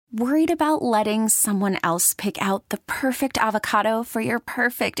Worried about letting someone else pick out the perfect avocado for your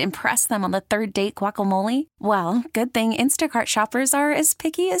perfect impress them on the third date guacamole? Well, good thing Instacart shoppers are as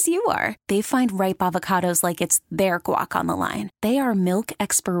picky as you are. They find ripe avocados like it's their guac on the line. They are milk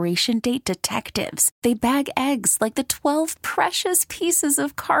expiration date detectives. They bag eggs like the 12 precious pieces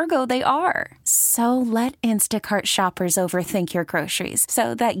of cargo they are. So let Instacart shoppers overthink your groceries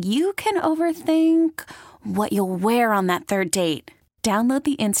so that you can overthink what you'll wear on that third date. Download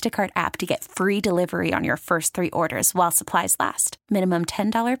the Instacart app to get free delivery on your first 3 orders while supplies last. Minimum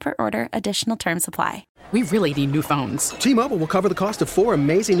 $10 per order. Additional terms apply. We really need new phones. T-Mobile will cover the cost of 4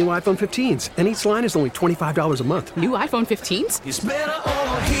 amazing new iPhone 15s, and each line is only $25 a month. New iPhone 15s? It's better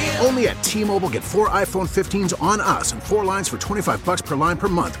over here. Only at T-Mobile, get 4 iPhone 15s on us and 4 lines for $25 per line per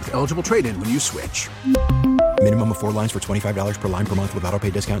month with eligible trade-in when you switch. Minimum of 4 lines for $25 per line per month with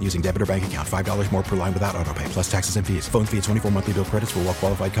autopay discount using debit or bank account. $5 more per line without autopay, plus taxes and fees. Phone fee at 24 monthly bill credits for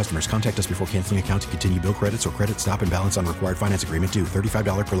well-qualified customers. Contact us before canceling account to continue bill credits or credit stop and balance on required finance agreement due.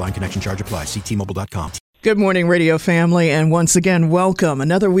 $35 per line connection charge applies. See T-Mobile.com. Good morning, radio family, and once again, welcome.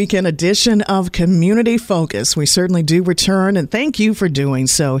 Another weekend edition of Community Focus. We certainly do return, and thank you for doing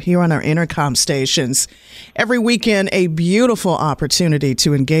so here on our intercom stations. Every weekend, a beautiful opportunity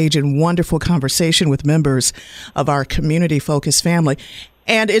to engage in wonderful conversation with members of our Community Focus family.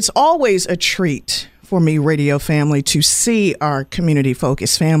 And it's always a treat for me, radio family, to see our Community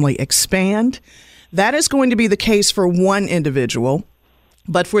Focus family expand. That is going to be the case for one individual.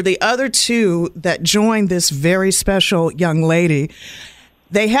 But for the other 2 that joined this very special young lady,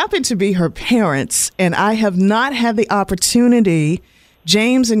 they happen to be her parents, and I have not had the opportunity,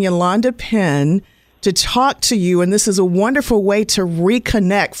 James and Yolanda Penn, to talk to you, and this is a wonderful way to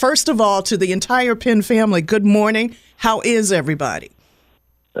reconnect. First of all, to the entire Penn family, good morning. How is everybody?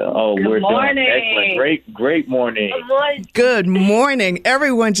 Oh, Good we're morning. doing excellent. Great morning. Good morning. Good morning.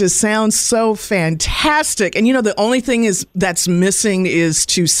 Everyone just sounds so fantastic. And, you know, the only thing that's missing is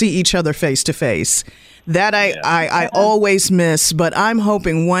to see each other face to face. That I always miss, but I'm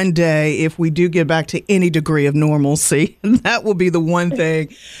hoping one day if we do get back to any degree of normalcy, that will be the one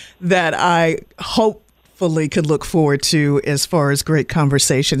thing that I hopefully could look forward to as far as great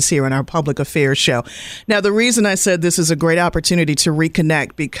conversations here on our public affairs show. Now, the reason I said this is a great opportunity to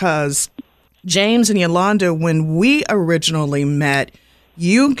reconnect because James and Yolanda, when we originally met,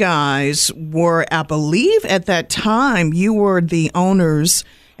 you guys were, I believe at that time, you were the owners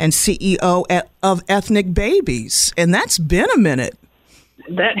and CEO of Ethnic Babies, and that's been a minute.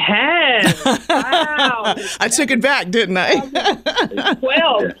 That has. Wow. I took it back, didn't I?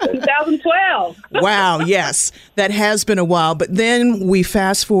 2012. Wow, yes. That has been a while. But then we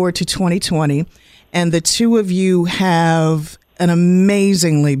fast forward to 2020, and the 2 of you have an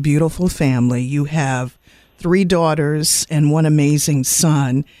amazingly beautiful family. You have 3 daughters and 1 amazing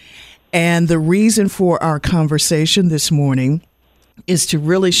son. And the reason for our conversation this morning is to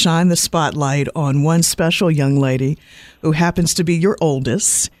really shine the spotlight on one special young lady who happens to be your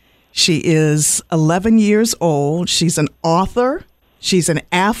oldest. She is 11 years old. She's an author, she's an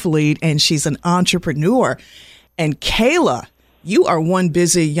athlete, and she's an entrepreneur. And Kayla, you are one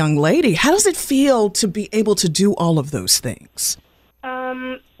busy young lady. How does it feel to be able to do all of those things?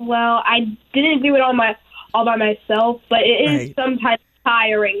 Well, I didn't do it all by myself, but it is sometimes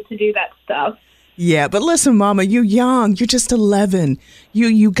tiring to do that stuff. Yeah, but listen, Mama, you're young. You're just 11.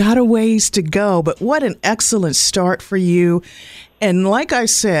 You got a ways to go, but what an excellent start for you. And like I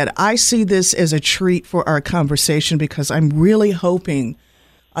said, I see this as a treat for our conversation because I'm really hoping,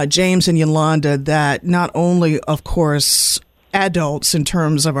 James and Yolanda, that not only, of course, adults in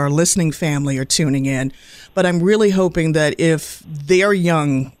terms of our listening family are tuning in, but I'm really hoping that if their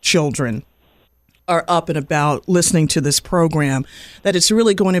young children are up and about listening to this program, that it's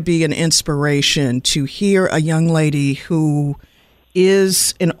really going to be an inspiration to hear a young lady who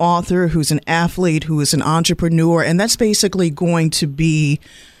is an author, who's an athlete, who is an entrepreneur. And that's basically going to be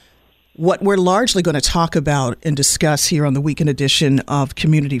what we're largely going to talk about and discuss here on the weekend edition of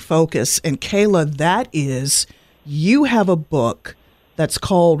Community Focus. And Kayla, that is, you have a book that's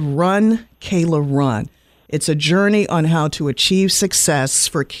called Run, Kayla, Run. It's a journey on how to achieve success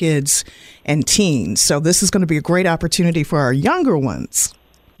for kids and teens. So this is going to be a great opportunity for our younger ones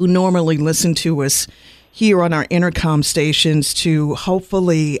who normally listen to us here on our intercom stations to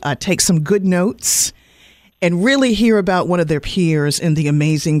hopefully take some good notes and really hear about one of their peers and the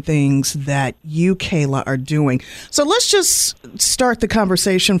amazing things that you, Kayla, are doing. So let's just start the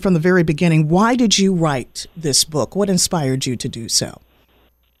conversation from the very beginning. Why did you write this book? What inspired you to do so?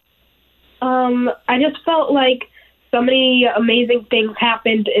 I just felt like so many amazing things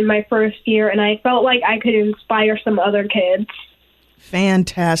happened in my first year, and I felt like I could inspire some other kids.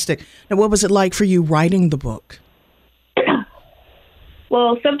 Fantastic. Now, what was it like for you writing the book?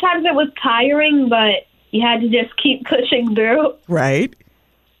 Well, sometimes it was tiring, but you had to just keep pushing through. Right.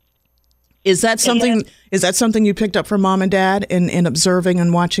 Is that something you picked up from Mom and Dad in observing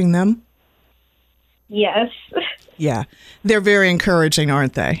and watching them? Yes. Yeah. They're very encouraging,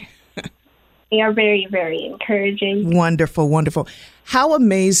 aren't they? They are very, very encouraging. Wonderful, wonderful. How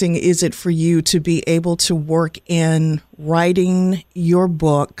amazing is it for you to be able to work in writing your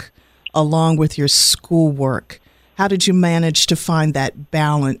book along with your schoolwork? How did you manage to find that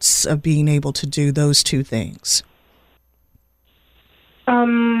balance of being able to do those two things?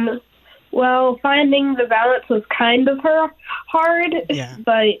 Well, finding the balance was kind of hard,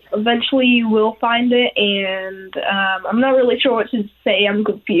 but eventually you will find it, and I'm not really sure what to say. I'm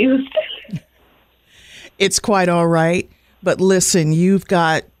confused. It's quite all right. But listen, you've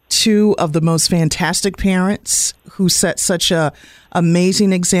got two of the most fantastic parents who set such a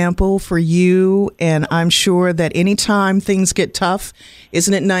amazing example for you. And I'm sure that anytime things get tough,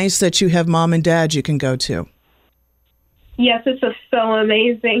 isn't it nice that you have Mom and Dad you can go to? Yes, it's just so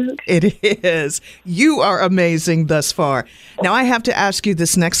amazing. It is. You are amazing thus far. Now, I have to ask you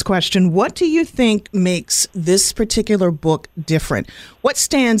this next question. What do you think makes this particular book different? What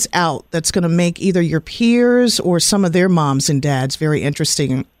stands out that's going to make either your peers or some of their moms and dads very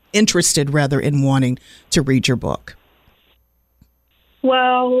interested in wanting to read your book?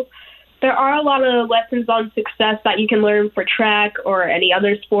 Well, there are a lot of lessons on success that you can learn for track or any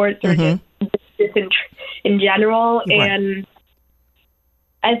other sports or just in general. Right. And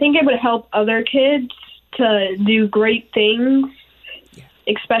I think it would help other kids to do great things,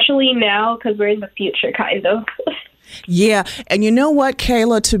 especially now because we're in the future, kind of. Yeah. And you know what,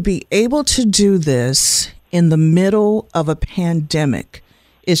 Kayla, to be able to do this in the middle of a pandemic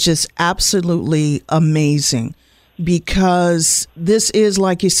is just absolutely amazing. Because this is,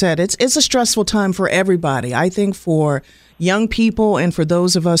 like you said, it's a stressful time for everybody. I think for young people and for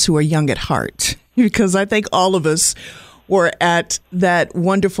those of us who are young at heart, because I think all of us were at that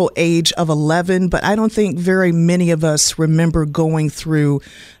wonderful age of 11, but I don't think very many of us remember going through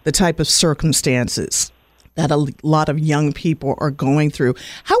the type of circumstances that a lot of young people are going through.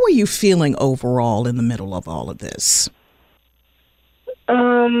 How are you feeling overall in the middle of all of this?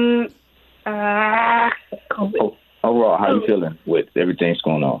 Overall, how are you feeling with everything that's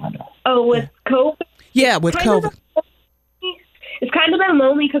going on? I know. Oh, with COVID? Yeah, with COVID. It's kind of been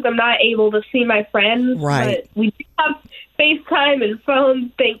lonely because I'm not able to see my friends. Right. But we do have FaceTime and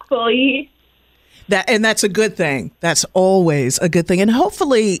phones, thankfully. And that's a good thing. That's always a good thing. And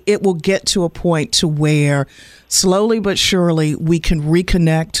hopefully it will get to a point to where slowly but surely we can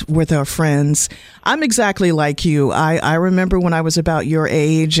reconnect with our friends. I'm exactly like you. I remember when I was about your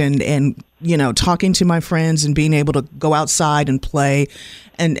age and you know, talking to my friends and being able to go outside and play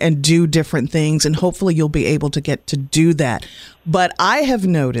and do different things. And hopefully you'll be able to get to do that. But I have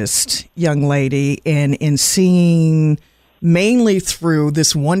noticed, young lady, in seeing mainly through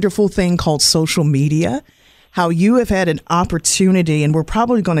this wonderful thing called social media, how you have had an opportunity, and we're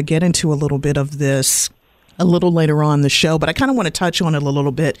probably going to get into a little bit of this a little later on in the show, but I kind of want to touch on it a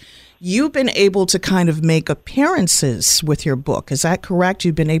little bit. You've been able to kind of make appearances with your book. Is that correct?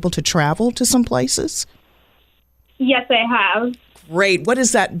 You've been able to travel to some places? Yes, I have. Great. What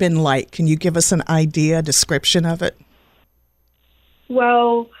has that been like? Can you give us an idea, a description of it?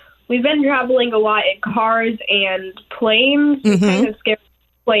 Well, we've been traveling a lot in cars and planes. It's kind of scary,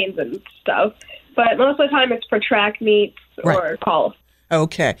 planes and stuff. But most of the time it's for track meets or calls.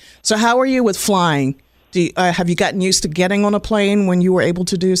 Okay. So how are you with flying? Have you gotten used to getting on a plane when you were able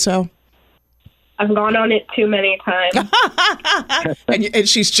to do so? I've gone on it too many times. and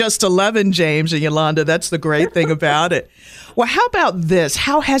she's just 11, James and Yolanda. That's the great thing about it. Well, how about this?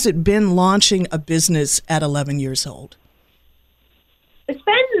 How has it been launching a business at 11 years old? It's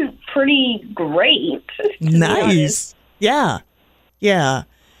been pretty great. Nice. Yeah.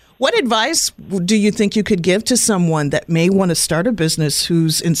 What advice do you think you could give to someone that may want to start a business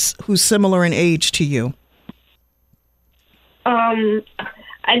who's similar in age to you?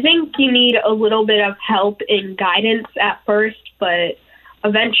 I think you need a little bit of help and guidance at first, but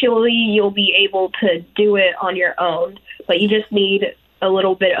eventually you'll be able to do it on your own. But you just need a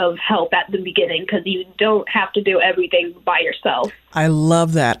little bit of help at the beginning because you don't have to do everything by yourself. I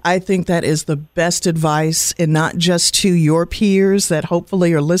love that. I think that is the best advice, and not just to your peers that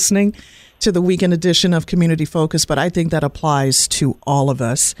hopefully are listening to the weekend edition of Community Focus, but I think that applies to all of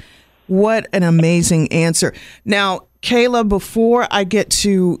us. What an amazing answer. Now, Kayla, before I get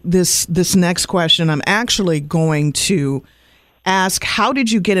to this next question, I'm actually going to ask, how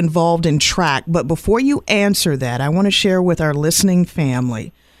did you get involved in track? But before you answer that, I want to share with our listening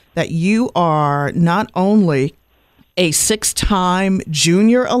family that you are not only a 6-time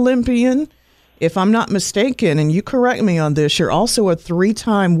junior Olympian, if I'm not mistaken, and you correct me on this, you're also a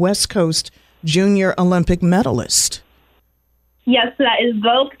 3-time West Coast junior Olympic medalist. Yes, that is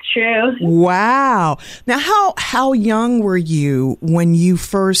both true. Wow. Now, how young were you when you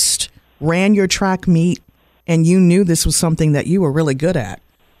first ran your track meet and you knew this was something that you were really good at?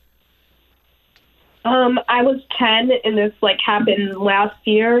 I was 10, and this happened last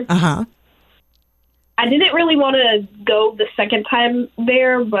year. Uh-huh. I didn't really want to go the second time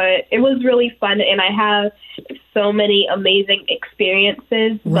there, but it was really fun, and I have so many amazing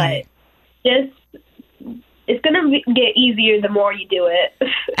experiences. Right. But it's going to get easier the more you do it.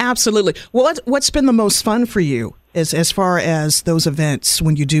 Absolutely. Well, what's been the most fun for you as far as those events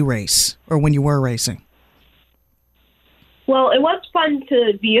when you do race or when you were racing? Well, it was fun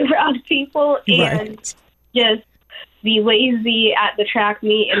to be around people and just be lazy at the track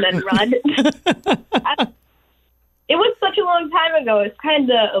meet and then run. It was such a long time ago. It's kind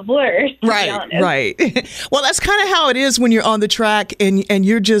of a blur, to be honest. Right. Well, that's kind of how it is when you're on the track and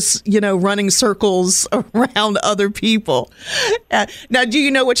you're just, running circles around other people. Now, do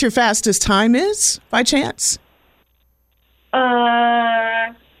you know what your fastest time is by chance?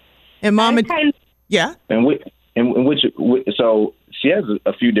 And Mama, yeah. So she has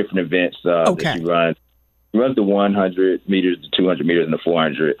a few different events that she runs. She runs the 100 meters, the 200 meters, and the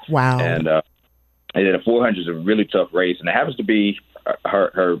 400. Wow. And then the 400 is a really tough race, and it happens to be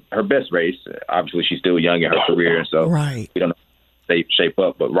her best race. Obviously, she's still young in her career, and so we don't know how they shape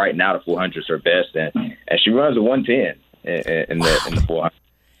up. But right now, the 400 is her best, and she runs a 110 in the 400.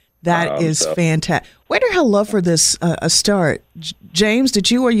 That is fantastic. Where did her love for this start? James, did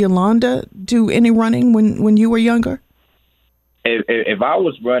you or Yolanda do any running when you were younger? If I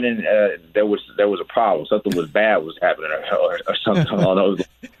was running, there was a problem. Something was bad was happening, or something along those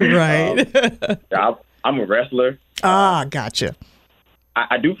lines. Right. I'm a wrestler. Gotcha.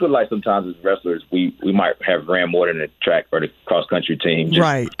 I do feel like sometimes as wrestlers, we might have ran more than the track or the cross country team.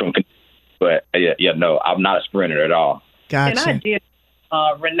 Right. But no, I'm not a sprinter at all. Gotcha. And I did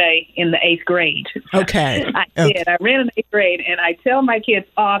Renee in the 8th grade. Okay. I did. I ran in the 8th grade, and I tell my kids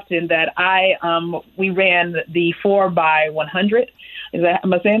often that we ran the 4x100.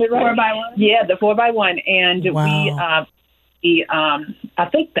 Am I saying it right? 4x1? Yeah, the 4x1, and wow. I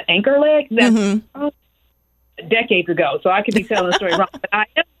think the anchor leg. That's decades ago, so I could be telling the story wrong. But I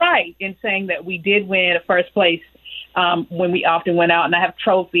am right in saying that we did win first place when we often went out, and I have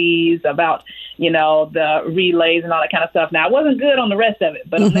trophies about the relays and all that kind of stuff. Now, I wasn't good on the rest of it,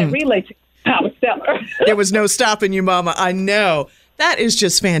 but on that relay team, I was stellar. There was no stopping you, Mama. I know. That is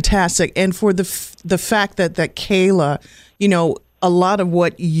just fantastic. And for the fact that Kayla, a lot of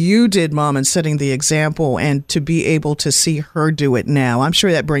what you did, Mom, in setting the example, and to be able to see her do it now, I'm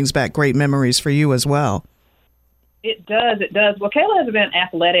sure that brings back great memories for you as well. It does. Well, Kayla has been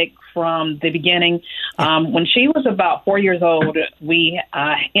athletic from the beginning. When she was about 4 years old, we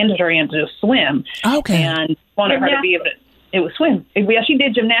entered her into swim. Okay. And wanted her to be able to. It was swim. Yeah, she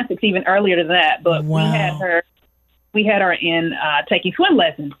did gymnastics even earlier than that, but we had her in taking swim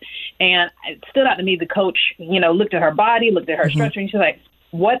lessons, and it stood out to me. The coach, looked at her body, looked at her structure, and she's like,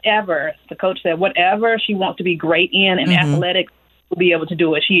 "Whatever." The coach said, "Whatever she wants to be great in and athletic, will be able to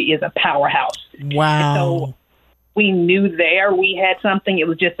do it. She is a powerhouse." Wow. And so we knew there we had something. It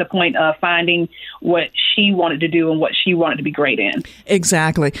was just a point of finding what she wanted to do and what she wanted to be great in.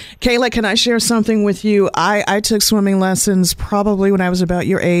 Exactly. Kayla, can I share something with you? I took swimming lessons probably when I was about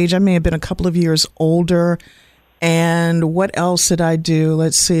your age. I may have been a couple of years older. And what else did I do?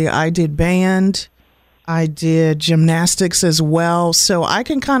 Let's see. I did band. I did gymnastics as well. So I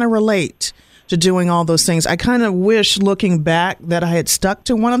can kind of relate to doing all those things. I kind of wish, looking back, that I had stuck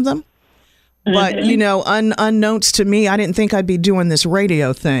to one of them. But, unknowns to me, I didn't think I'd be doing this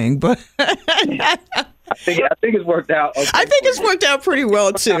radio thing. But I think it's worked out. Okay. I think it's worked out pretty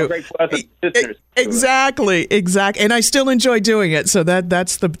well, too. Exactly. And I still enjoy doing it. So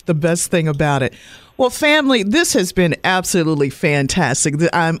that's the best thing about it. Well, family, this has been absolutely fantastic.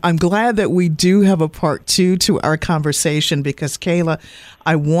 I'm glad that we do have a part 2 to our conversation because, Kayla,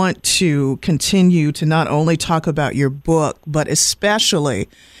 I want to continue to not only talk about your book, but especially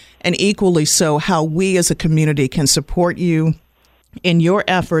and equally so how we as a community can support you in your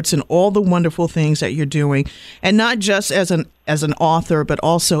efforts and all the wonderful things that you're doing, and not just as an author, but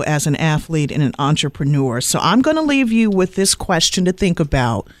also as an athlete and an entrepreneur. So I'm going to leave you with this question to think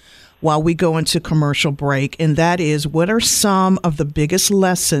about. while we go into commercial break, and that is, what are some of the biggest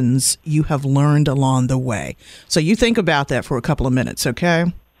lessons you have learned along the way? So you think about that for a couple of minutes,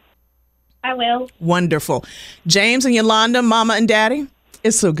 okay? I will. Wonderful. James and Yolanda, Mama and Daddy,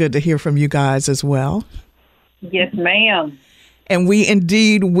 it's so good to hear from you guys as well. Yes, ma'am. And we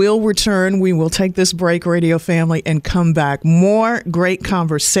indeed will return. We will take this break, radio family, and come back. More great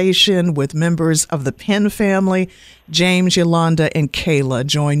conversation with members of the Penn family. James, Yolanda, and Kayla.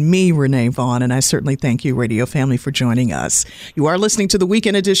 Join me, Renee Vaughn, and I certainly thank you, radio family, for joining us. You are listening to the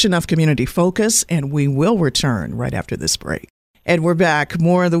weekend edition of Community Focus, and we will return right after this break. And we're back.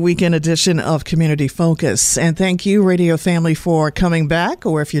 More of the weekend edition of Community Focus. And thank you, radio family, for coming back.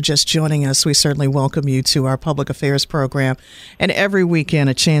 Or if you're just joining us, we certainly welcome you to our public affairs program. And every weekend,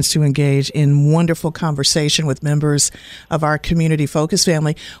 a chance to engage in wonderful conversation with members of our Community Focus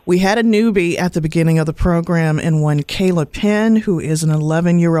family. We had a newbie at the beginning of the program, and one Kayla Penn, who is an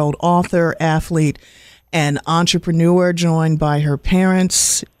 11-year-old author, athlete, an entrepreneur, joined by her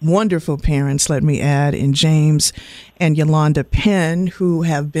parents, wonderful parents, let me add, in James and Yolanda Penn, who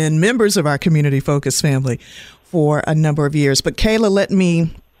have been members of our Community Focus family for a number of years. But Kayla, let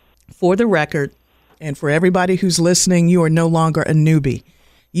me, for the record, and for everybody who's listening, you are no longer a newbie.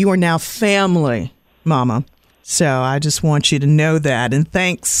 You are now family, Mama. So I just want you to know that. And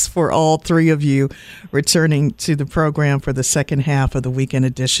thanks for all three of you returning to the program for the second half of the weekend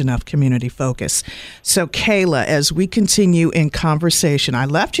edition of Community Focus. So Kayla, as we continue in conversation, I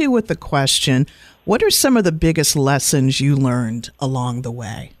left you with the question, what are some of the biggest lessons you learned along the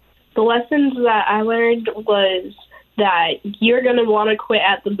way? The lessons that I learned was that you're going to want to quit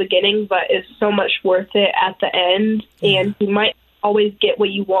at the beginning, but it's so much worth it at the end. And you might always get what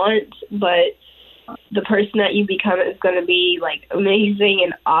you want, but the person that you become is going to be like amazing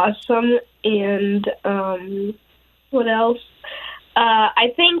and awesome. And what else?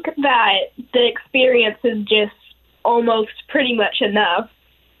 I think that the experience is just almost pretty much enough.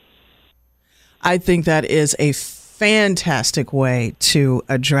 I think that is a fantastic way to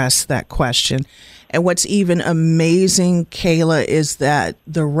address that question. And what's even amazing, Kayla, is that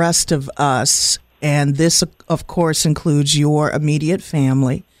the rest of us, and this, of course, includes your immediate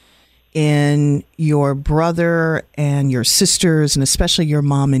family, in your brother and your sisters, and especially your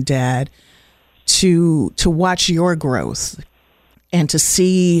mom and dad, to watch your growth and to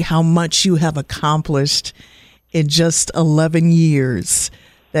see how much you have accomplished in just 11 years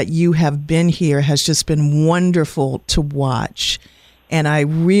that you have been here has just been wonderful to watch. And I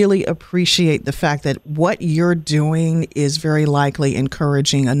really appreciate the fact that what you're doing is very likely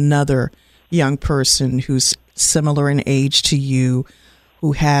encouraging another young person who's similar in age to you,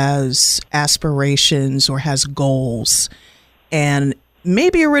 who has aspirations or has goals and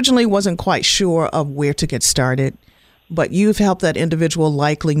maybe originally wasn't quite sure of where to get started, but you've helped that individual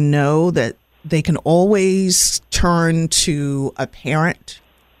likely know that they can always turn to a parent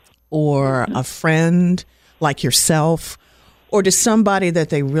or a friend like yourself, or to somebody that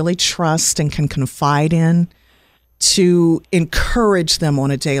they really trust and can confide in, to encourage them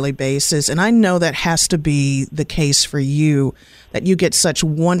on a daily basis. And I know that has to be the case for you, that you get such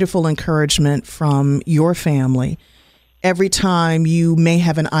wonderful encouragement from your family. Every time you may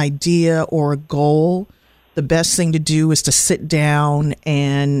have an idea or a goal, the best thing to do is to sit down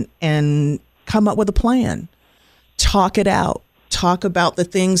and come up with a plan. Talk it out. Talk about the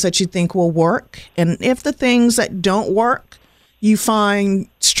things that you think will work. And if the things that don't work, you find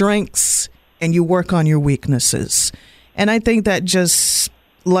strengths and you work on your weaknesses. And I think that, just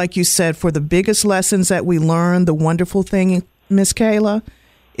like you said, for the biggest lessons that we learn, the wonderful thing, Miss Kayla,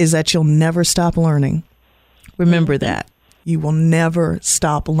 is that you'll never stop learning. Remember that. You will never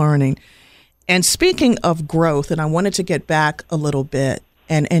stop learning. And speaking of growth, and I wanted to get back a little bit,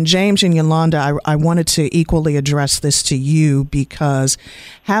 and James and Yolanda, I wanted to equally address this to you, because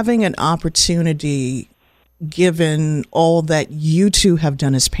having an opportunity, given all that you two have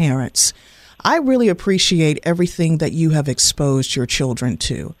done as parents, I really appreciate everything that you have exposed your children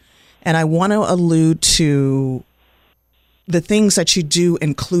to. And I want to allude to the things that you do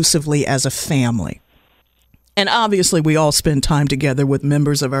inclusively as a family. And obviously, we all spend time together with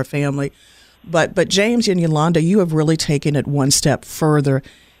members of our family. But James and Yolanda, you have really taken it one step further.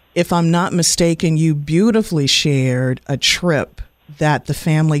 If I'm not mistaken, you beautifully shared a trip that the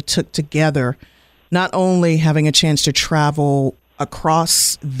family took together, not only having a chance to travel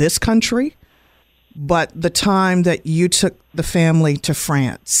across this country, but the time that you took the family to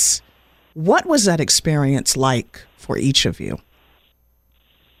France. What was that experience like for each of you?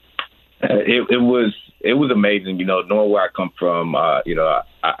 It was amazing, knowing where I come from. I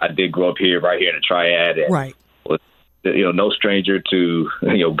did grow up right here in the Triad. And right. Was no stranger to,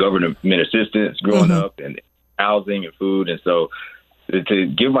 government assistance growing up and housing and food. And so to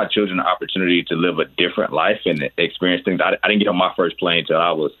give my children the opportunity to live a different life and experience things. I didn't get on my first plane until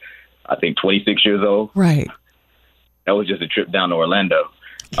I was, I think, 26 years old. Right. That was just a trip down to Orlando.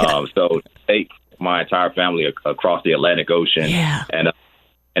 So to take my entire family across the Atlantic Ocean. Yeah.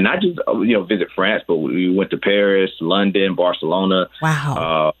 And not just, visit France, but we went to Paris, London, Barcelona.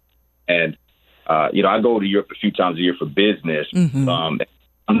 Wow. I go to Europe a few times a year for business. I'm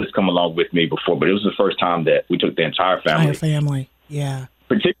just come along with me before, but it was the first time that we took the entire family. Yeah.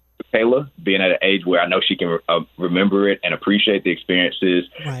 Particularly Kayla, being at an age where I know she can remember it and appreciate the experiences.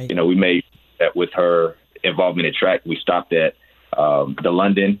 Right. We made that with her involvement in track. We stopped at the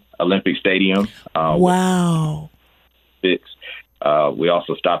London Olympic Stadium. Wow. We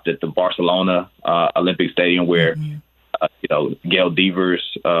also stopped at the Barcelona Olympic Stadium where, Gail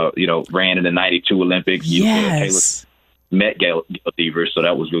Devers, ran in the 92 Olympics. Yes. Kayla met Gail Devers, so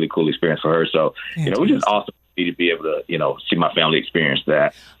that was a really cool experience for her. So, it was just awesome for me to be able to, see my family experience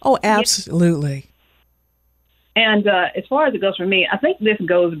that. Oh, absolutely. And as far as it goes for me, I think this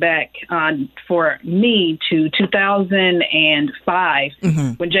goes back for me to 2005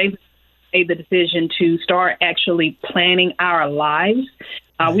 when James made the decision to start actually planning our lives.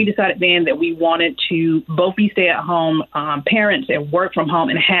 We decided then that we wanted to both be stay-at-home parents and work from home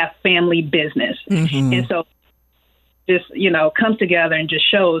and have family business. And so just, comes together and just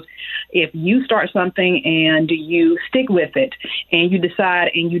shows if you start something and you stick with it and you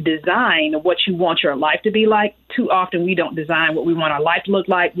decide and you design what you want your life to be like. Too often we don't design what we want our life to look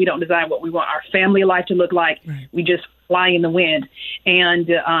like. We don't design what we want our family life to look like. Right. We just fly in the wind. And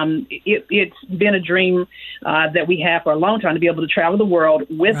it's been a dream that we have for a long time to be able to travel the world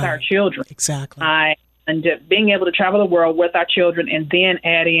with our children. Exactly. And being able to travel the world with our children and then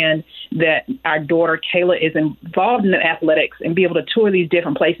add in that our daughter, Kayla, is involved in the athletics and be able to tour these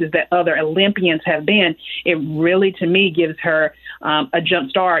different places that other Olympians have been, it really, to me, gives her a jump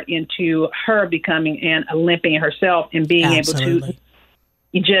start into her becoming an Olympian herself and being able to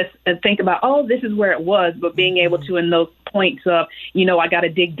just think about, this is where it was, but being able to, in those points of, I got to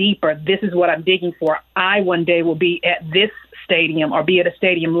dig deeper. This is what I'm digging for. I one day will be at this stadium or be at a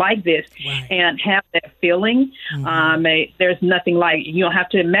stadium like this and have that feeling. There's nothing like, you don't have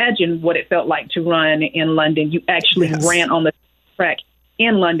to imagine what it felt like to run in London. You actually ran on the track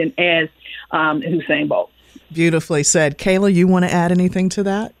in London as Usain Bolt. Beautifully said. Kayla, you want to add anything to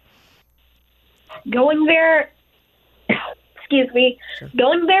that? Going there,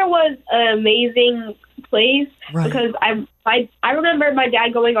 going there was an amazing place because I remember my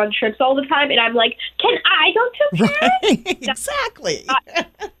dad going on trips all the time, and I'm like, can I go to Paris? Right. Exactly. I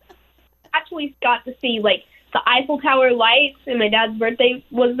actually got to see the Eiffel Tower lights, and my dad's birthday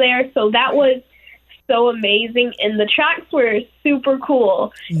was there, so that was so amazing, and the tracks were super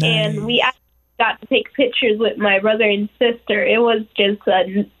cool, and we actually got to take pictures with my brother and sister. It was just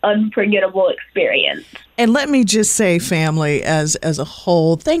an unforgettable experience. And let me just say, family, as a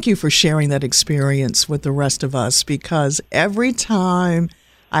whole, thank you for sharing that experience with the rest of us, because every time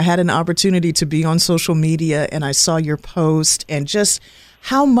I had an opportunity to be on social media and I saw your post and just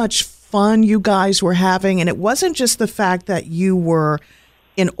how much fun you guys were having, and it wasn't just the fact that you were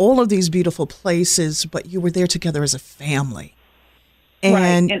in all of these beautiful places, but you were there together as a family.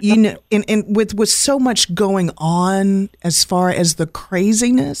 And, and with so much going on as far as the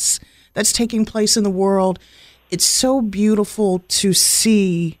craziness that's taking place in the world, it's so beautiful to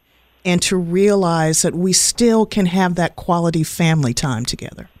see and to realize that we still can have that quality family time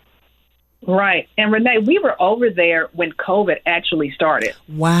together. Right. And Renee, we were over there when COVID actually started.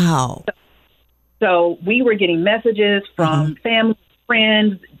 Wow. So we were getting messages from family,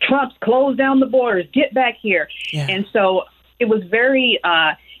 friends, Trump's closed down the borders, get back here. Yeah. And so it was very,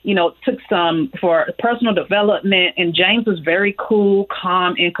 took some for personal development, and James was very cool,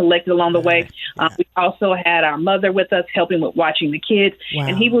 calm, and collected along the way. We also had our mother with us helping with watching the kids,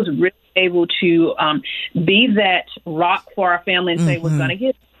 and he was really able to be that rock for our family and say, we're going to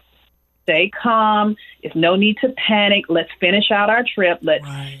get stay calm. There's no need to panic. Let's finish out our trip. Let's,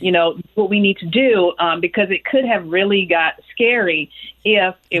 what we need to do, because it could have really got scary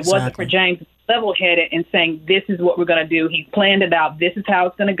if it wasn't for James level-headed and saying, this is what we're going to do. He's planned it out. This is how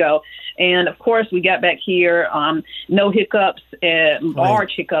it's going to go. And, of course, we got back here, no hiccups,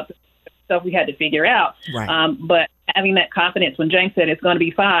 large hiccups, stuff we had to figure out. But having that confidence when James said it's going to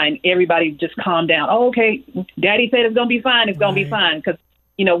be fine, everybody just calmed down. Oh, okay, Daddy said it's going to be fine. It's going to be fine because,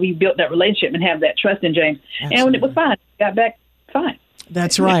 we built that relationship and have that trust in James. Absolutely. And when it was fine, we got back fine.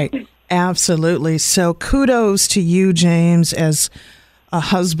 That's right. Absolutely. So kudos to you, James, as a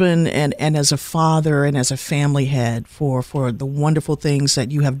husband and as a father and as a family head for the wonderful things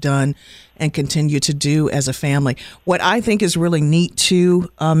that you have done and continue to do as a family. What I think is really neat too,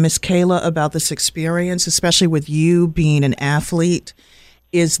 Miss Kayla, about this experience, especially with you being an athlete,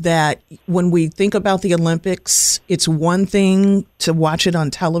 is that when we think about the Olympics, it's one thing to watch it on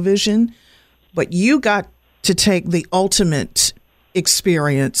television, but you got to take the ultimate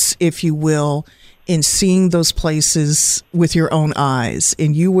experience, if you will, in seeing those places with your own eyes.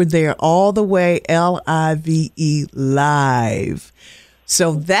 And you were there all the way, L-I-V-E, live.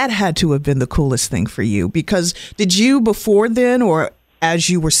 So that had to have been the coolest thing for you, because did you before then, or as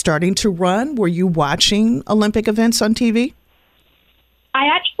you were starting to run, were you watching Olympic events on TV? I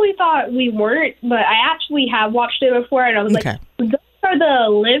actually thought we weren't, but I actually have watched it before, and I was like, those are the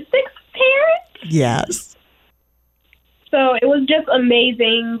Olympics parents? Yes. So it was just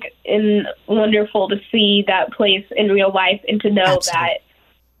amazing and wonderful to see that place in real life and to know that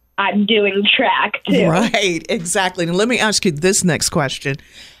I'm doing track too. Right, exactly. And let me ask you this next question.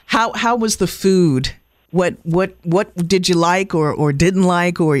 How was the food? What did you like or didn't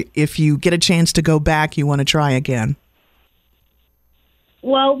like, or if you get a chance to go back, you want to try again?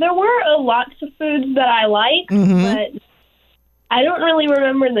 Well, there were lots of foods that I liked, but I don't really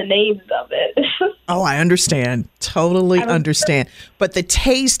remember the names of it. Oh, I understand. Totally understand. But the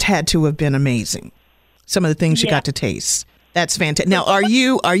taste had to have been amazing. Some of the things you got to taste. That's fantastic. Now, are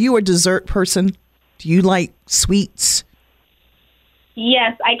you a dessert person? Do you like sweets?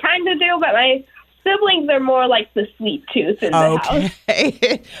 Yes, I kind of do, but my siblings are more like the sweet tooth in the house.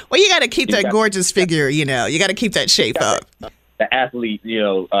 Well, you got to keep that gorgeous figure, you got to keep that shape up. The athlete,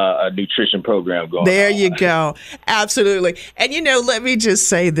 nutrition program going there on. You go. Absolutely. And, let me just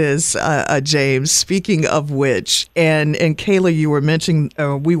say this, James, speaking of which, and Kayla, you were mentioning,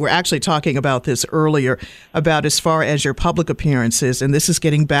 we were actually talking about this earlier, about as far as your public appearances, and this is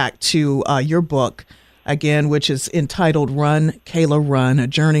getting back to your book, again, which is entitled Run, Kayla, Run, A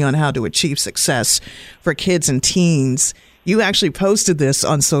Journey on How to Achieve Success for Kids and Teens. You actually posted this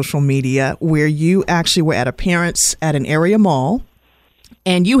on social media where you actually were at a parent's at an area mall,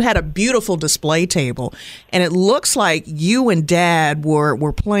 and you had a beautiful display table, and it looks like you and Dad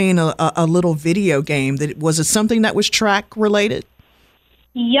were playing a little video game. Was it something that was track related?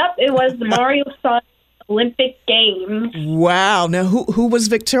 Yep, it was the Mario Sun Olympic Games. Wow. Now, who was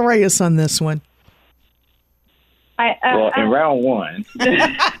victorious on this one? In round one.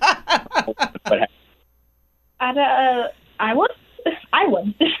 I won.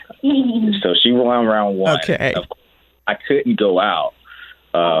 So she won round one. Okay. I couldn't go out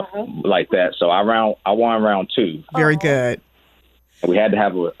like that, so I won round two. Very good. We had to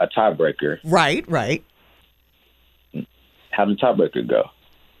have a tiebreaker. Right. How did the tiebreaker go?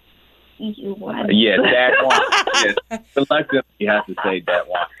 You won. Yeah, Dad won. Yes. Reluctantly, you have to say Dad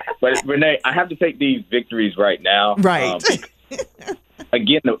won. But Renee, I have to take these victories right now. Right.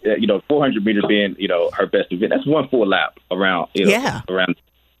 Again, 400 meter being, her best event. That's one full lap around. Around,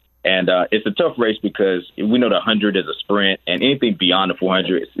 and it's a tough race because we know the 100 is a sprint, and anything beyond the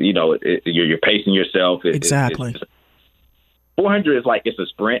 400, you're pacing yourself. Exactly. 400 is like it's a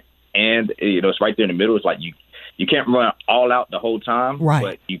sprint, and it's right there in the middle. It's like you can't run all out the whole time, right?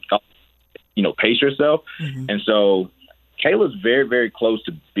 But you pace yourself, and so Kayla's very, very close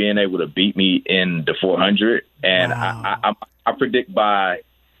to being able to beat me in the 400, and wow. I predict by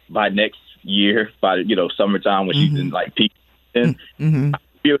next year, by summertime when she's in like peak, I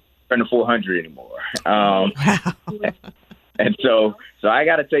feel in the 400 anymore. And so I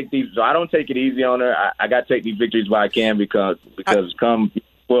got to take these. So I don't take it easy on her. I got to take these victories while I can because come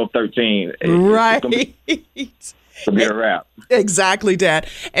 12-13, right. It'll be a wrap. Exactly, Dad.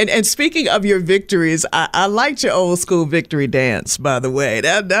 And speaking of your victories, I liked your old school victory dance, by the way.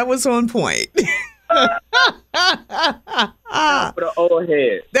 That was on point. For the old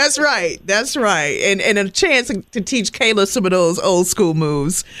head. That's right. And a chance to teach Kayla some of those old school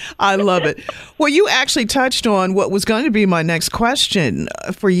moves. I love it. Well, you actually touched on what was going to be my next question.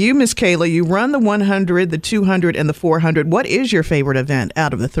 For you, Miss Kayla, you run the 100, the 200, and the 400. What is your favorite event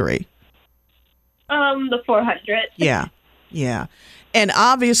out of the three? The 400. Yeah. And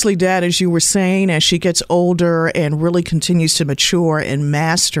obviously, Dad, as you were saying, as she gets older and really continues to mature and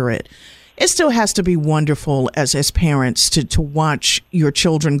master it, it still has to be wonderful as parents to watch your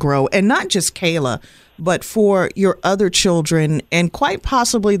children grow, and not just Kayla, but for your other children and quite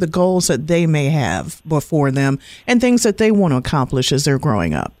possibly the goals that they may have before them and things that they want to accomplish as they're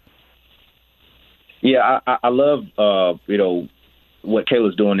growing up. Yeah, I love, what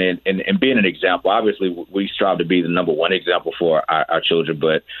Kayla's doing and being an example. Obviously, we strive to be the number one example for our children.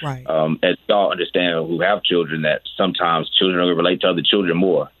 But as y'all understand who have children, that sometimes children are going to relate to other children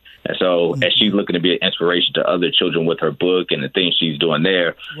more. And so as she's looking to be an inspiration to other children with her book and the things she's doing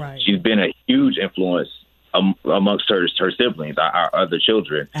there, she's been a huge influence amongst her siblings, our other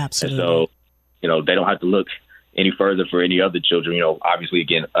children. Absolutely. And so, they don't have to look any further for any other children. Obviously,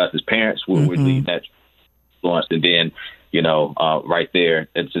 again, us as parents, we're leading that influence. And then, right there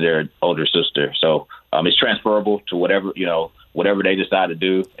into their older sister. So it's transferable to whatever they decide to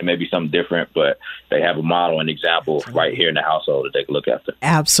do. It may be something different, but they have a model and example right here in the household to take a look after.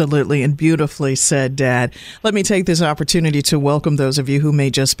 Absolutely, and beautifully said, Dad. Let me take this opportunity to welcome those of you who may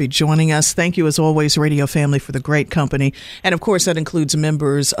just be joining us. Thank you, as always, Radio Family, for the great company. And, of course, that includes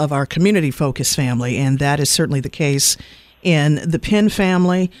members of our Community Focus family, and that is certainly the case in the Penn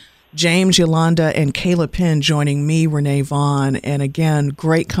family. James, Yolanda, and Kayla Penn joining me, Renee Vaughn. And again,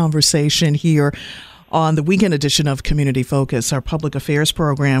 great conversation here on the weekend edition of Community Focus, our public affairs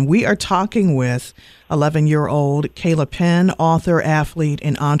program. We are talking with 11-year-old Kayla Penn, author, athlete,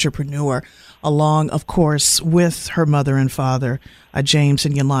 and entrepreneur, along, of course, with her mother and father, James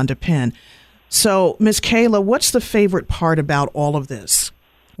and Yolanda Penn. So, Miss Kayla, what's the favorite part about all of this?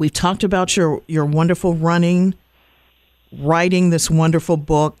 We've talked about your wonderful running, writing this wonderful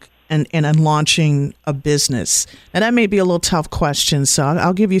book, and launching a business. And that may be a little tough question, so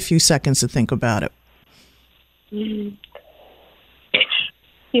I'll give you a few seconds to think about it. Excuse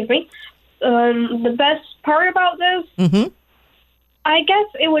me. The best part about this, I guess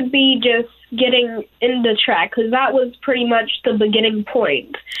it would be just getting into track, because that was pretty much the beginning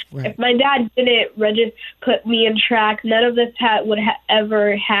point. Right. If my dad didn't put me in track, none of this would have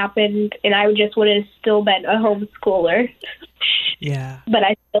ever happened, and I just would have still been a homeschooler. Yeah. But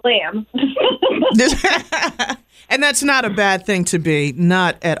I still am. And that's not a bad thing to be,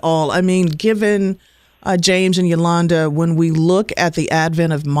 not at all. I mean, given James and Yolanda, when we look at the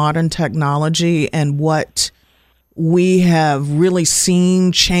advent of modern technology and what we have really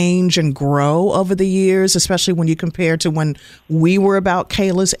seen change and grow over the years, especially when you compare to when we were about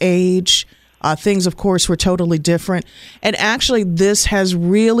Kayla's age, things, of course, were totally different. And actually, this has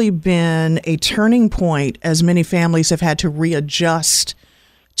really been a turning point as many families have had to readjust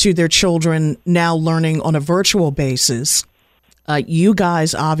to their children now learning on a virtual basis. You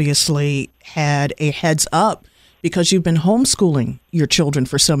guys obviously had a heads up because you've been homeschooling your children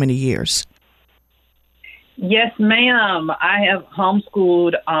for so many years. Yes, ma'am. I have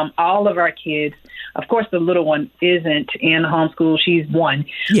homeschooled all of our kids. Of course, the little one isn't in homeschool. She's 1.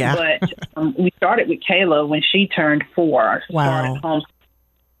 Yeah. But we started with Kayla when she turned 4. Wow. Started homeschool.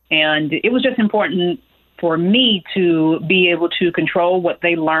 And it was just important for me to be able to control what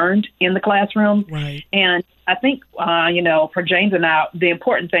they learned in the classroom. Right. And I think, for James and I, the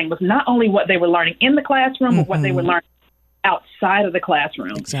important thing was not only what they were learning in the classroom, but what they were learning outside of the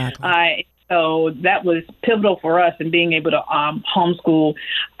classroom. Exactly. So that was pivotal for us in being able to homeschool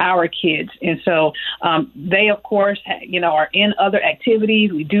our kids. And so they, of course, are in other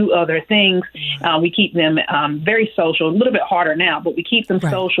activities. We do other things. We keep them very social, a little bit harder now, but we keep them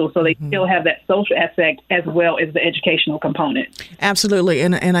social so they still have that social aspect as well as the educational component. Absolutely.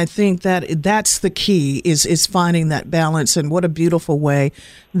 And I think that's the key is finding that balance. And what a beautiful way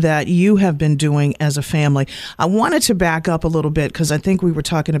that you have been doing as a family. I wanted to back up a little bit because I think we were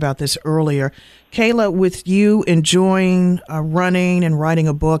talking about this earlier. Kayla, with you enjoying running and writing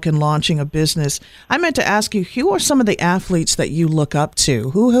a book and launching a business, I meant to ask you, who are some of the athletes that you look up to?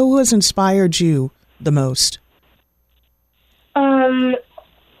 Who has inspired you the most? There's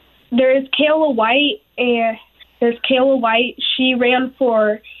Kayla White, and she ran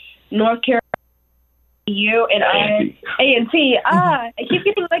for North Carolina and A&T. I keep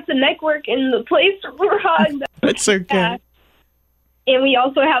getting the network in the place wrong. That's okay. And we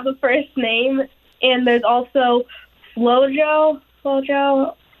also have the first name, and there's also Flojo.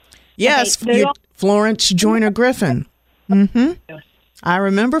 Yes, Florence Joyner Griffin. I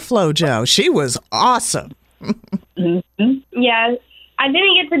remember Flojo. She was awesome. Yeah, I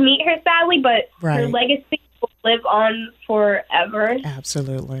didn't get to meet her, sadly, but her legacy will live on forever.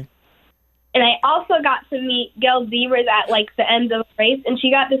 Absolutely. And I also got to meet Gail Devers at the end of the race, and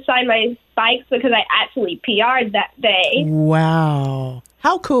she got to sign my spikes because I actually PR'd that day. Wow.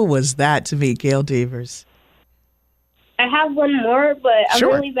 How cool was that to meet Gail Devers? I have one more, but I'm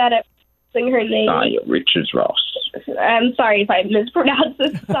really bad at pronouncing her name. Sonia Richards-Ross. I'm sorry if I mispronounced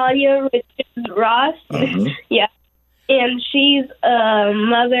it. Sonia Richards-Ross. Yeah. And she's a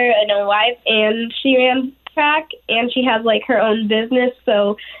mother and a wife, and she ran track, and she has her own business,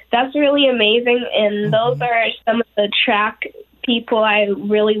 so that's really amazing. And those are some of the track people I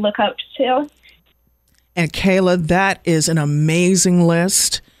really look up to. And Kayla, that is an amazing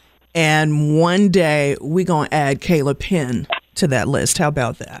list. And one day we're going to add Kayla Penn to that list. How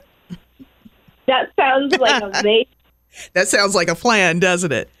about that? That sounds like amazing. That sounds like a plan,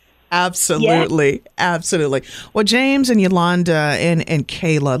 doesn't it? Absolutely. Yes. Absolutely. Well, James and Yolanda and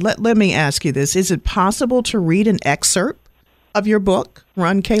Kayla, let me ask you this. Is it possible to read an excerpt of your book,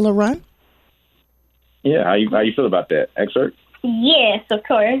 Run, Kayla, Run? Yeah. How you feel about that excerpt? Yes, of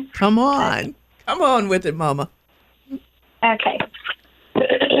course. Come on. Come on with it, Mama. Okay.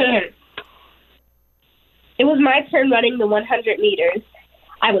 It was my turn running the 100 meters.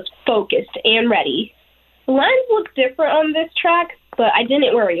 I was focused and ready. The lines looked different on this track, but I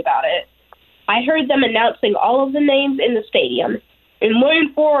didn't worry about it. I heard them announcing all of the names in the stadium. In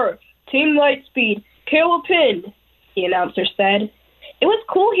lane 4, Team Lightspeed, Kayla Penn, the announcer said. It was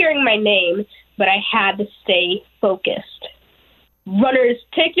cool hearing my name, but I had to stay focused. Runners,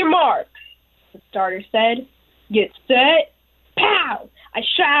 take your mark, the starter said. Get set, pow! I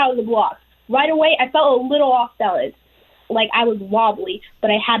shot out of the block. Right away, I felt a little off balance, like I was wobbly,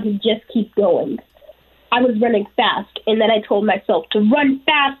 but I had to just keep going. I was running fast, and then I told myself to run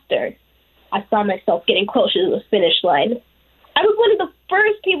faster. I saw myself getting closer to the finish line. I was one of the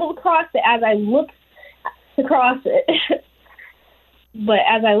first people to cross it as I looked to cross it. But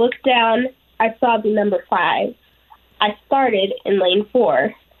as I looked down, I saw the number 5. I started in lane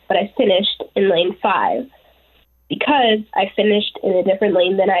 4, but I finished in lane 5. Because I finished in a different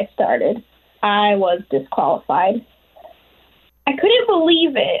lane than I started, I was disqualified. I couldn't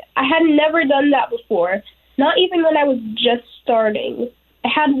believe it. I had never done that before, not even when I was just starting. I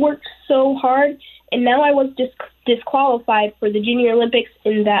had worked so hard, and now I was disqualified for the Junior Olympics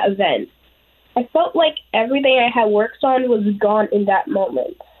in that event. I felt like everything I had worked on was gone in that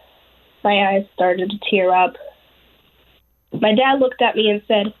moment. My eyes started to tear up. My dad looked at me and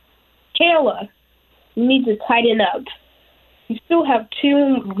said, Kayla, you need to tighten up. You still have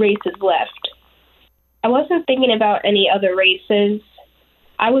 2 races left. I wasn't thinking about any other races.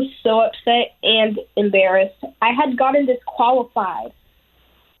 I was so upset and embarrassed. I had gotten disqualified.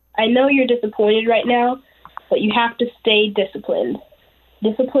 I know you're disappointed right now, but you have to stay disciplined.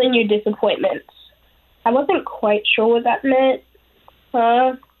 Discipline your disappointments. I wasn't quite sure what that meant.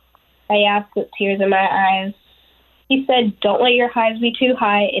 I asked with tears in my eyes. He said, don't let your highs be too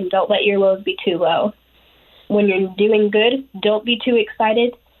high and don't let your lows be too low. When you're doing good, don't be too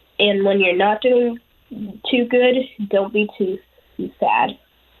excited. And when you're not doing too good, don't be too sad.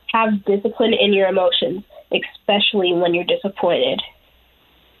 Have discipline in your emotions, especially when you're disappointed.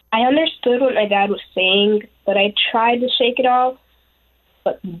 I understood what my dad was saying, but I tried to shake it off,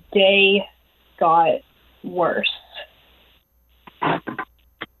 but they got worse.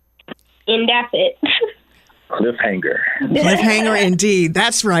 And that's it. Cliffhanger. Cliffhanger indeed.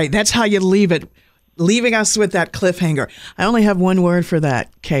 That's right. That's how you leave it. Leaving us with that cliffhanger. I only have one word for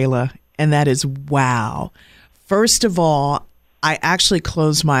that, Kayla, and that is wow. First of all, I actually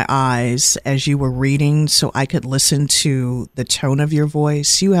closed my eyes as you were reading so I could listen to the tone of your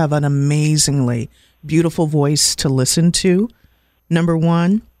voice. You have an amazingly beautiful voice to listen to, number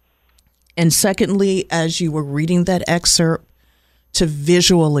one. And secondly, as you were reading that excerpt, to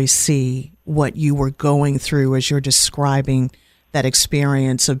visually see what you were going through as you're describing that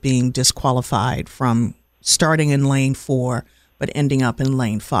experience of being disqualified from starting in lane 4, but ending up in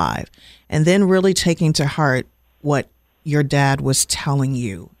lane 5. And then really taking to heart what your dad was telling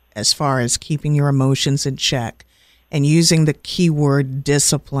you as far as keeping your emotions in check and using the keyword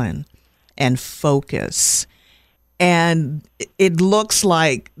discipline and focus. And it looks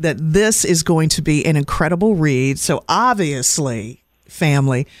like that this is going to be an incredible read. So obviously,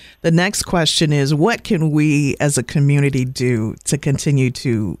 family, the next question is, what can we as a community do to continue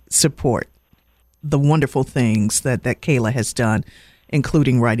to support the wonderful things that Kayla has done,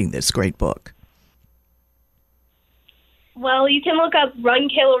 including writing this great book? Well, you can look up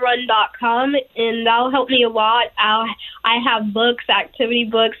runkaylarun.com, and that'll help me a lot. I have books, activity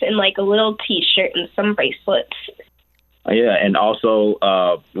books, and like a little T-shirt and some bracelets. Yeah, and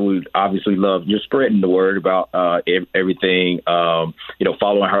also we obviously love you spreading the word about everything.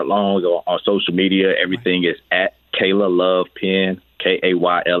 Following her along on social media. Everything is at Kayla Love Penn,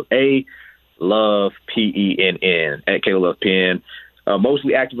 Kayla Love PENN, at Kayla Love Penn.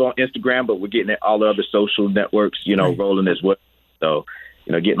 Mostly active on Instagram, but we're getting at all the other social networks, rolling as well. So,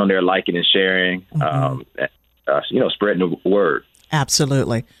 getting on there, liking and sharing, spreading the word.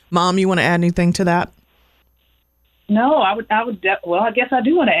 Absolutely. Mom, you want to add anything to that? No, I would. Well, I guess I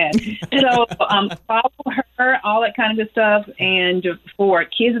do want to add. So, follow her, all that kind of good stuff. And for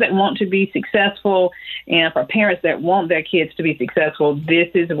kids that want to be successful, and for parents that want their kids to be successful, this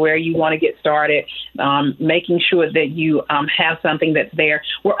is where you want to get started. Making sure that you have something that's there.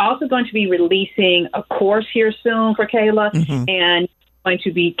 We're also going to be releasing a course here soon for Kayla, and going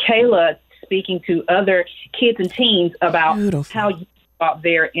to be Kayla speaking to other kids and teens about how you out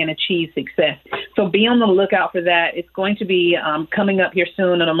there and achieve success. So be on the lookout for that. It's going to be coming up here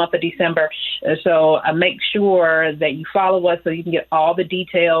soon in the month of December. So make sure that you follow us so you can get all the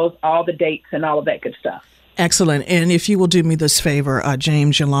details, all the dates, and all of that good stuff. Excellent. And if you will do me this favor,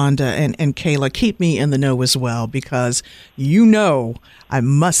 James, Yolanda, and Kayla, keep me in the know as well, because I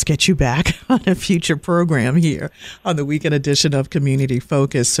must get you back on a future program here on the weekend edition of Community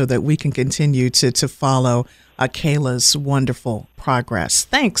Focus so that we can continue to follow Kayla's wonderful progress.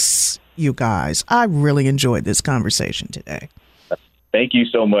 Thanks, you guys. I really enjoyed this conversation today. Thank you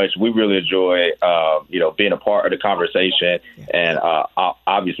so much. We really enjoy, being a part of the conversation, and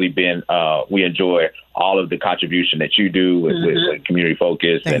obviously we enjoy all of the contribution that you do with Community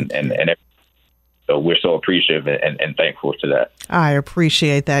Focus and everything. So we're so appreciative and thankful to that. I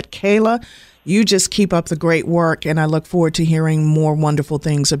appreciate that. Kayla, you just keep up the great work, and I look forward to hearing more wonderful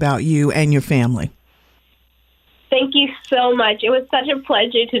things about you and your family. Thank you so much. It was such a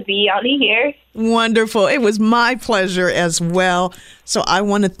pleasure to be on here. Wonderful. It was my pleasure as well. So I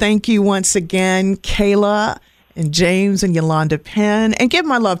want to thank you once again, Kayla and James and Yolanda Penn, and give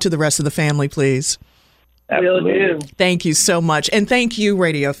my love to the rest of the family, please. Absolutely. Will do. Thank you so much. And thank you,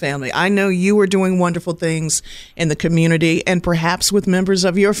 radio family. I know you are doing wonderful things in the community and perhaps with members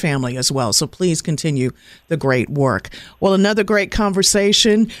of your family as well. So please continue the great work. Well, another great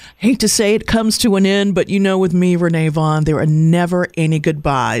conversation. Hate to say it comes to an end, but with me, Renee Vaughn, there are never any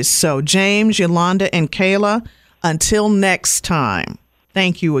goodbyes. So James, Yolanda, and Kayla, until next time,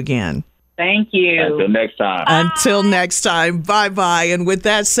 thank you again. Thank you. Until next time. Until next time. Bye-bye. And with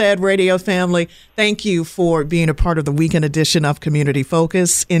that said, radio family, thank you for being a part of the weekend edition of Community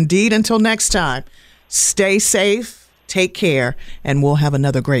Focus. Indeed, until next time, stay safe, take care, and we'll have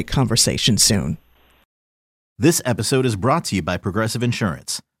another great conversation soon. This episode is brought to you by Progressive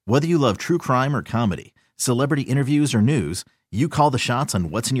Insurance. Whether you love true crime or comedy, celebrity interviews or news, you call the shots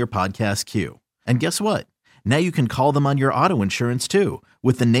on what's in your podcast queue. And guess what? Now you can call them on your auto insurance, too,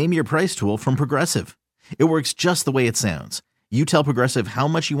 with the Name Your Price tool from Progressive. It works just the way it sounds. You tell Progressive how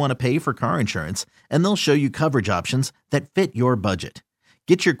much you want to pay for car insurance, and they'll show you coverage options that fit your budget.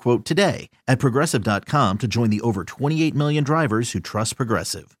 Get your quote today at Progressive.com to join the over 28 million drivers who trust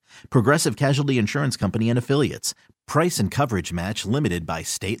Progressive. Progressive Casualty Insurance Company and Affiliates. Price and coverage match limited by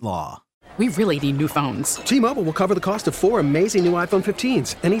state law. We really need new phones. T-Mobile will cover the cost of 4 amazing new iPhone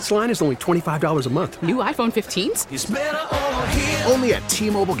 15s, and each line is only $25 a month. New iPhone 15s? It's better over here. Only at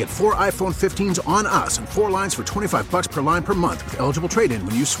T-Mobile, get 4 iPhone 15s on us and 4 lines for $25 per line per month with eligible trade-in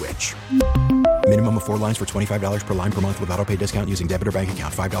when you switch. Minimum of 4 lines for $25 per line per month with autopay discount using debit or bank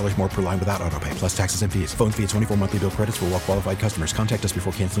account. $5 more per line without autopay, plus taxes and fees. Phone fee at 24 monthly bill credits for well-qualified customers. Contact us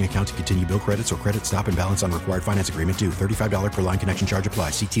before canceling account to continue bill credits or credit stop and balance on required finance agreement due. $35 per line connection charge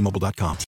applies. See T-Mobile.com.